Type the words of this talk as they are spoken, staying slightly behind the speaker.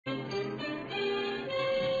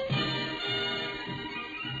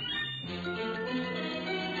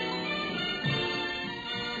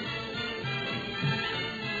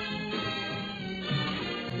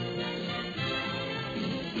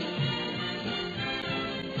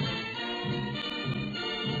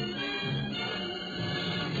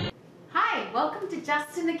to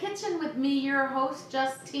Just in the Kitchen with me, your host,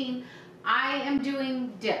 Justine. I am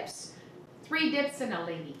doing dips. 3 dips and a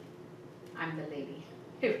lady. I'm the lady,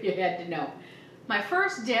 if you had to know. My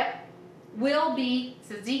first dip will be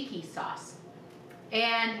tzatziki sauce.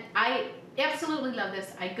 And I absolutely love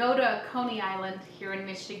this. I go to Coney Island here in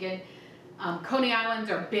Michigan. Coney Islands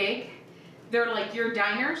are big. They're like your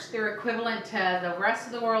diners. They're equivalent to the rest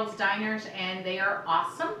of the world's diners, and they are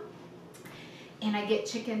awesome. And I get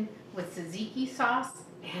chicken with tzatziki sauce,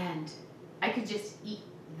 and I could just eat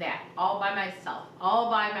that all by myself,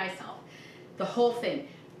 the whole thing.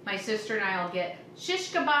 My sister and I will get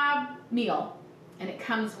shish kebab meal, and it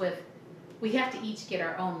comes with, we have to each get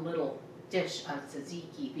our own little dish of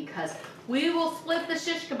tzatziki because we will split the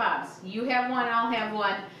shish kebabs. You have one, I'll have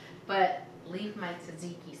one, but leave my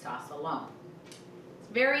tzatziki sauce alone. It's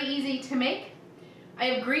very easy to make. I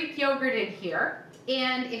have Greek yogurt in here,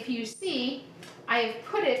 and if you see, I have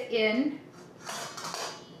put it in,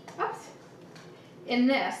 in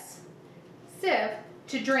this sieve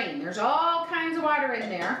to drain. There's all kinds of water in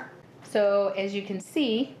there. So as you can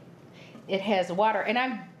see, it has water, and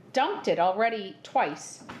I've dumped it already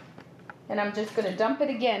twice. And I'm just gonna dump it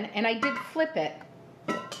again, and I did flip it.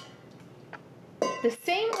 The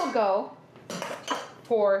same will go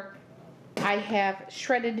for, I have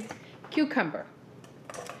shredded cucumber.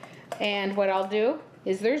 And what I'll do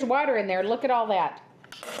is there's water in there, look at all that.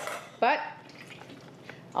 But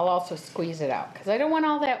I'll also squeeze it out because I don't want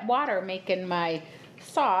all that water making my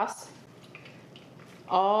sauce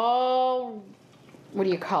all, what do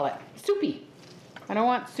you call it? Soupy. I don't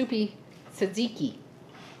want soupy tzatziki.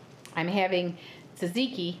 I'm having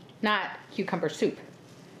tzatziki, not cucumber soup.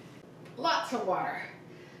 Lots of water.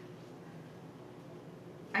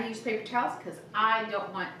 I use paper towels because I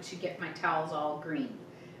don't want to get my towels all green.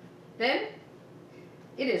 Then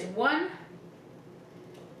it is 1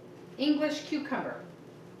 English cucumber.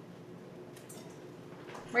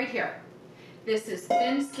 Right here. This is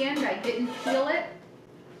thin skinned. I didn't peel it.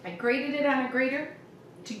 I grated it on a grater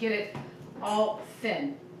to get it all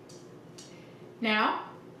thin. Now,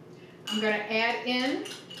 I'm going to add in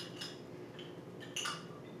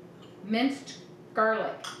minced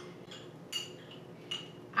garlic.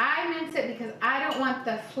 I mince it because I don't want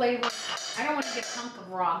the flavor, I don't want to get a hunk of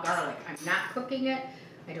raw garlic. I'm not cooking it.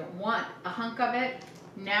 I don't want a hunk of it.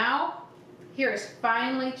 Now, here is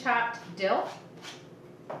finely chopped dill.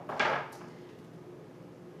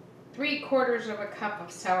 3/4 of a cup of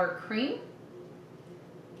sour cream.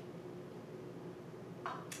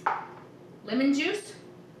 Lemon juice.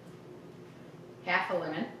 Half a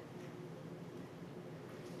lemon.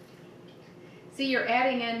 See, you're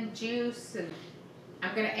adding in juice, and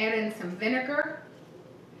I'm going to add in some vinegar.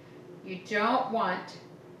 You don't want,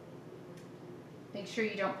 make sure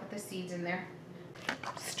you don't put the seeds in there.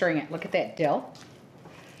 Stirring it. Look at that dill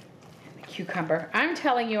and the cucumber. I'm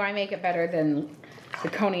telling you, I make it better than the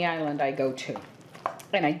Coney Island I go to.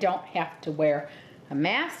 And I don't have to wear a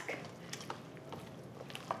mask.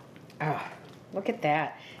 Oh, look at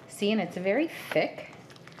that. See, and it's very thick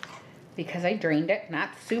because I drained it. Not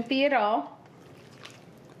soupy at all.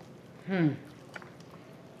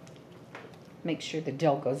 Make sure the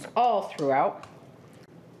dill goes all throughout.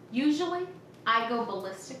 Usually, I go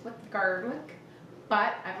ballistic with the garlic,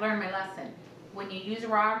 but I've learned my lesson. When you use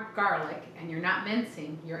raw garlic and you're not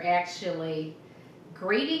mincing, you're actually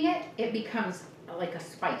grating it. It becomes like a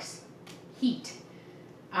spice, heat.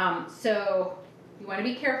 So you want to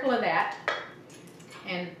be careful of that.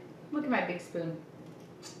 And look at my big spoon.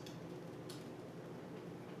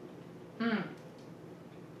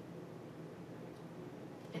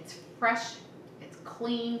 It's fresh, it's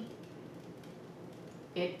clean,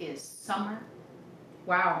 it is summer.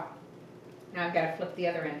 Wow. Now I've got to flip the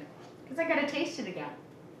other end because I got to taste it again.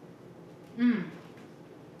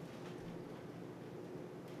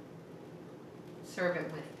 Serve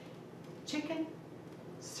it with chicken,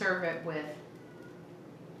 serve it with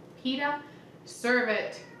pita, serve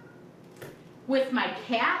it with my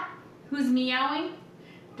cat who's meowing.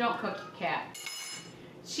 Don't cook your cat.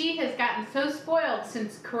 She has gotten so spoiled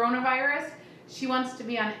since coronavirus. She wants to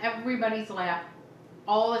be on everybody's lap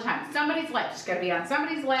all the time. Somebody's lap. She's got to be on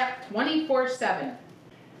somebody's lap 24/7.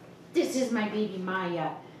 This is my baby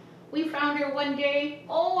Maya. We found her one day.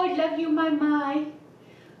 Oh, I love you, my Mai.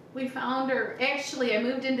 We found her. Actually, I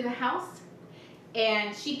moved into the house,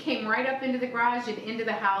 and she came right up into the garage and into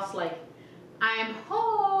the house like, I'm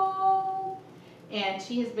home. And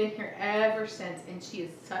she has been here ever since, and she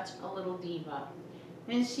is such a little diva.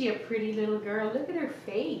 Isn't she a pretty little girl? Look at her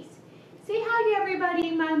face. Say hi to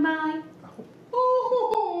everybody, my Mai.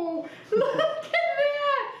 Oh, look at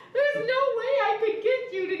that. There's no way I could get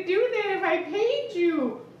you to do that if I paid you.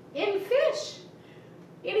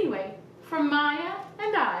 Anyway, from Maya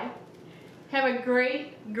and I, have a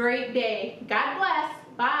great, great day. God bless.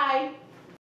 Bye.